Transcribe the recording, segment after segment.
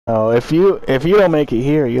Oh, if you don't make it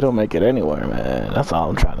here, you don't make it anywhere, man. That's all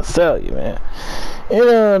I'm trying to tell you, man. You know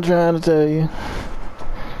what I'm trying to tell you.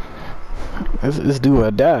 It's do or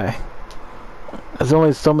die. There's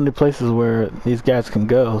only so many places where these guys can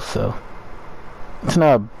go, so it's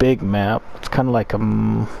not a big map. It's kind of like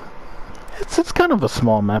it's kind of a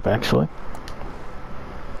small map actually.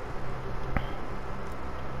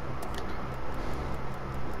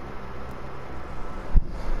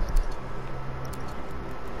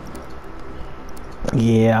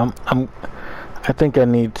 Yeah, I think I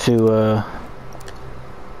need to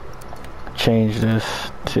change this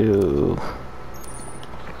to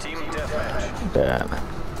Team deathmatch. that.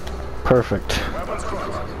 Perfect.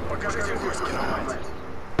 Покажите войски на мать.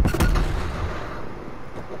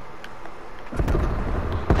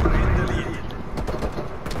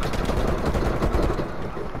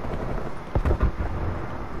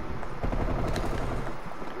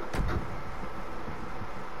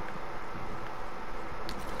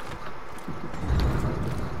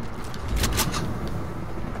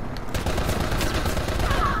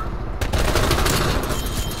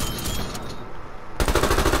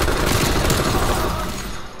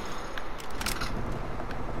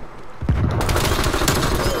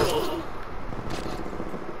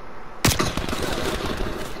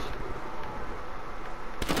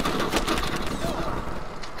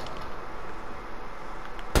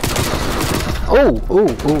 Oh, oh,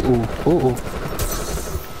 oh, oh, oh, oh.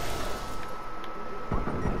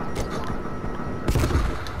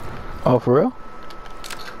 Oh, for real?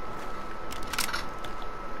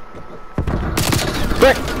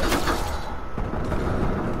 Frick!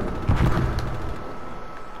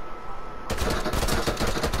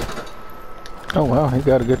 Oh wow, he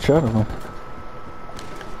got a good shot of him.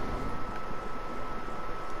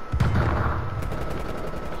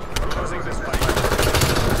 Closing this fight.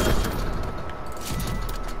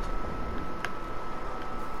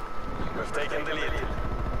 We've taken the lead.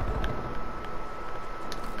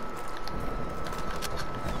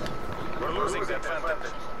 We're losing the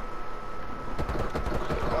advantage.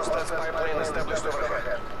 Hostile spy plane established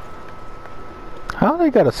overhead. How they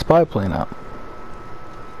got a spy plane up?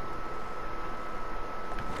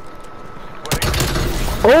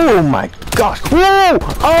 Oh my gosh! Whoa!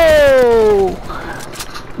 Oh!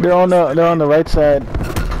 They're on the right side.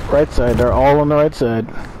 Right side. They're all on the right side.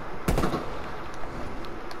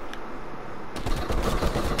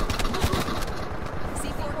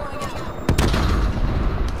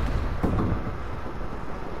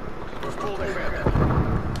 We've pulled ahead.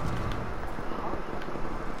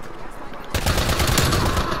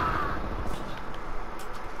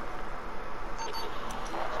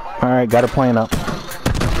 All right, got a plane up.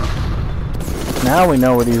 Now we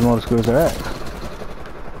know where these motor scooters are at.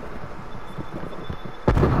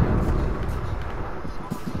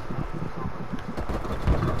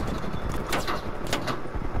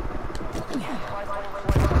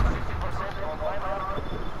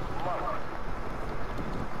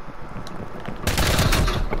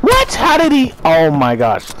 What? How did he? Oh my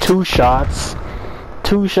gosh! 2 shots.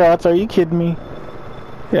 2 shots? Are you kidding me?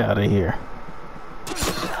 Get out of here.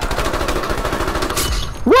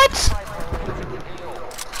 What?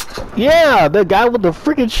 Yeah, the guy with the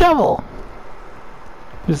freaking shovel.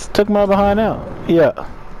 Just took my behind out. Yeah.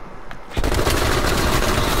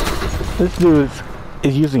 This dude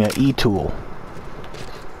is using an E-tool.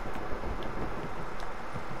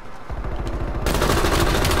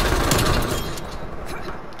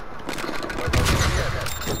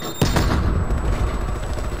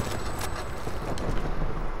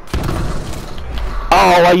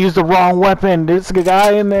 Oh, I used the wrong weapon. There's a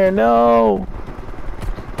guy in there. No.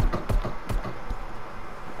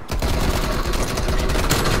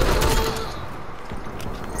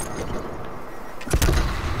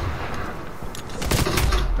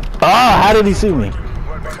 Oh, how did he see me?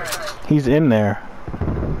 He's in there.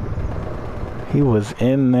 He was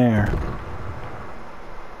in there.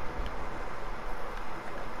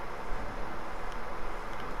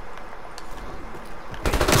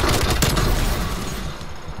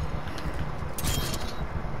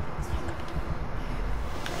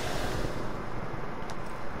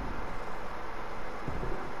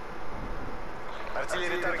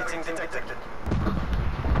 Artillery targeting detected.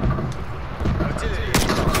 Artillery.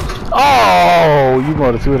 Oh, you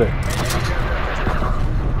going to shoot it.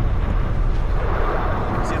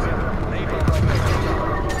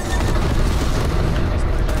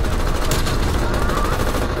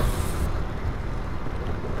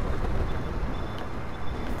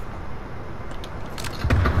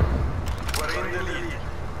 We're in the lead.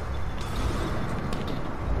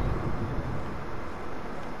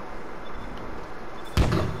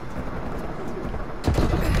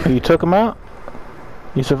 You took him out?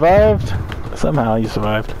 You survived? Somehow you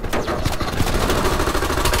survived.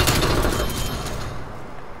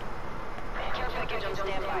 Care package on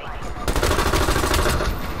standby.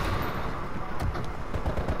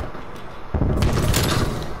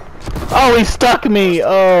 Oh, he stuck me!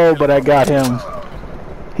 Oh, but I got him.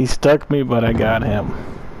 He stuck me, but I got him.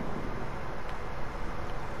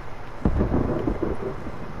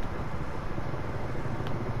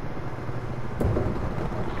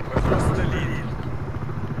 We've lost the lead.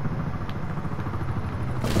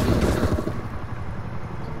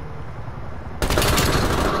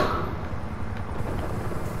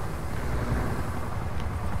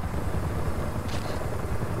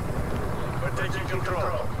 We're taking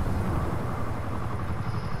control.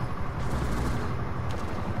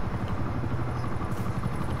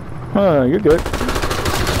 Oh, you're good.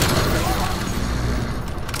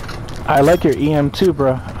 I like your EM too,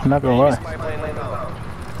 bro. I'm not gonna lie. Spy plane inbound.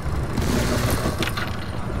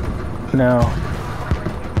 No.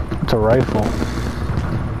 It's a rifle.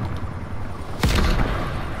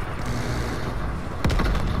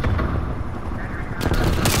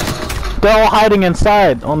 They're all hiding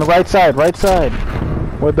inside, on the right side,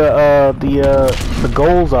 where the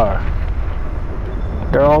goals are.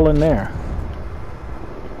 They're all in there.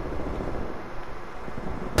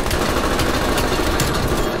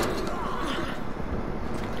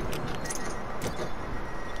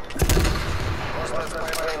 Hostile spy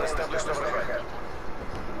plane established overhead.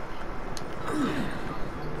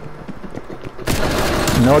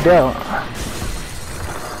 No doubt.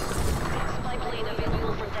 Spy plane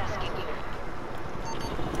available for tasking.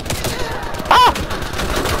 Ah!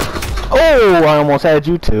 Oh, I almost had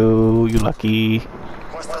you too. You lucky.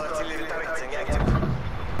 Hostile artillery targeting active.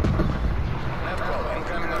 Nav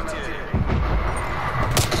incoming artillery.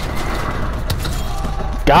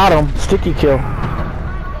 Got him. Sticky kill.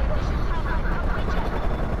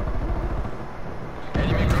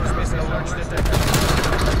 Enemy cruise missile launch detected.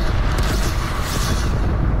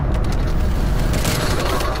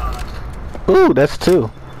 Ooh, that's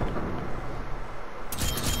two.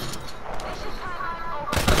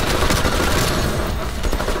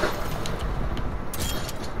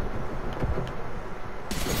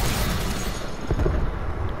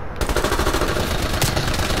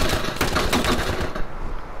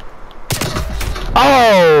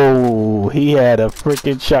 Oh, he had a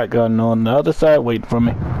freaking shotgun on the other side waiting for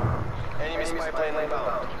me. Enemy spy plane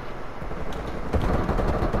inbound.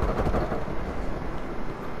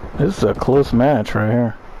 This is a close match right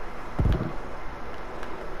here.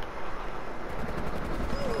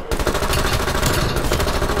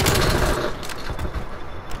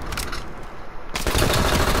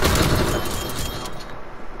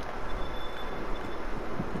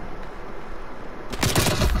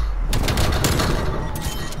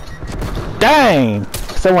 Dang!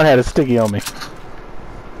 Someone had a sticky on me.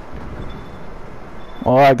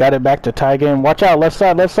 Oh, I got it back to tie game. Watch out, left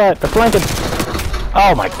side, left side. They're flanking.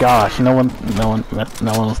 Oh my gosh, no one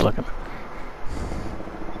was looking.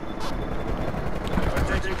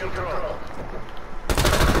 We're taking control.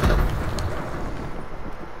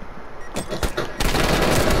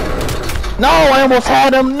 No, I almost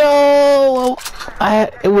had him. No,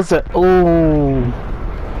 it was a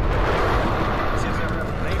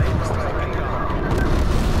Naval strike inbound.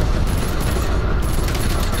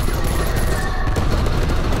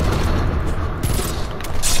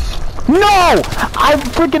 No! I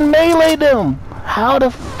freaking meleeed him! How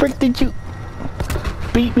the frick did you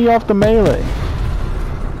beat me off the melee?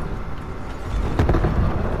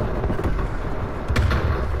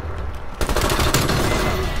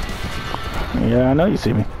 Yeah, I know you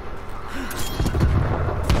see me.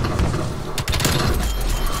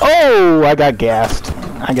 Oh, I got gassed.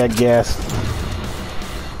 I got gassed.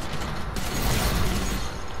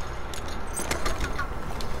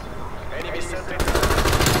 Enemy center.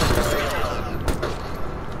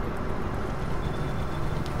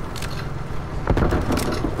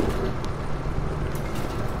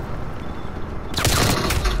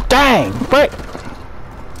 Dang! Frick!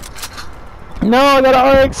 No, I got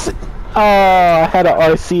an RX. Oh, I had an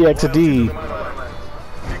RCXD.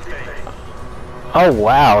 Oh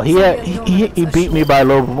wow, he beat me by a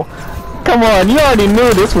little. Come on, you already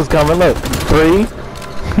knew this was coming. Look, 3.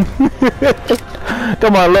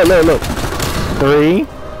 Come on, look. 3.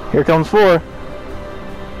 Here comes 4.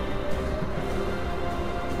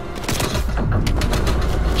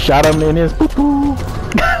 Shot him in his poo poo.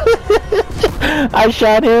 I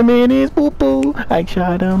shot him in his poo poo. I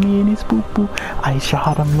shot him in his poo poo. I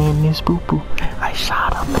shot him in his poo poo. I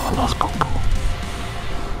shot him in his poo poo.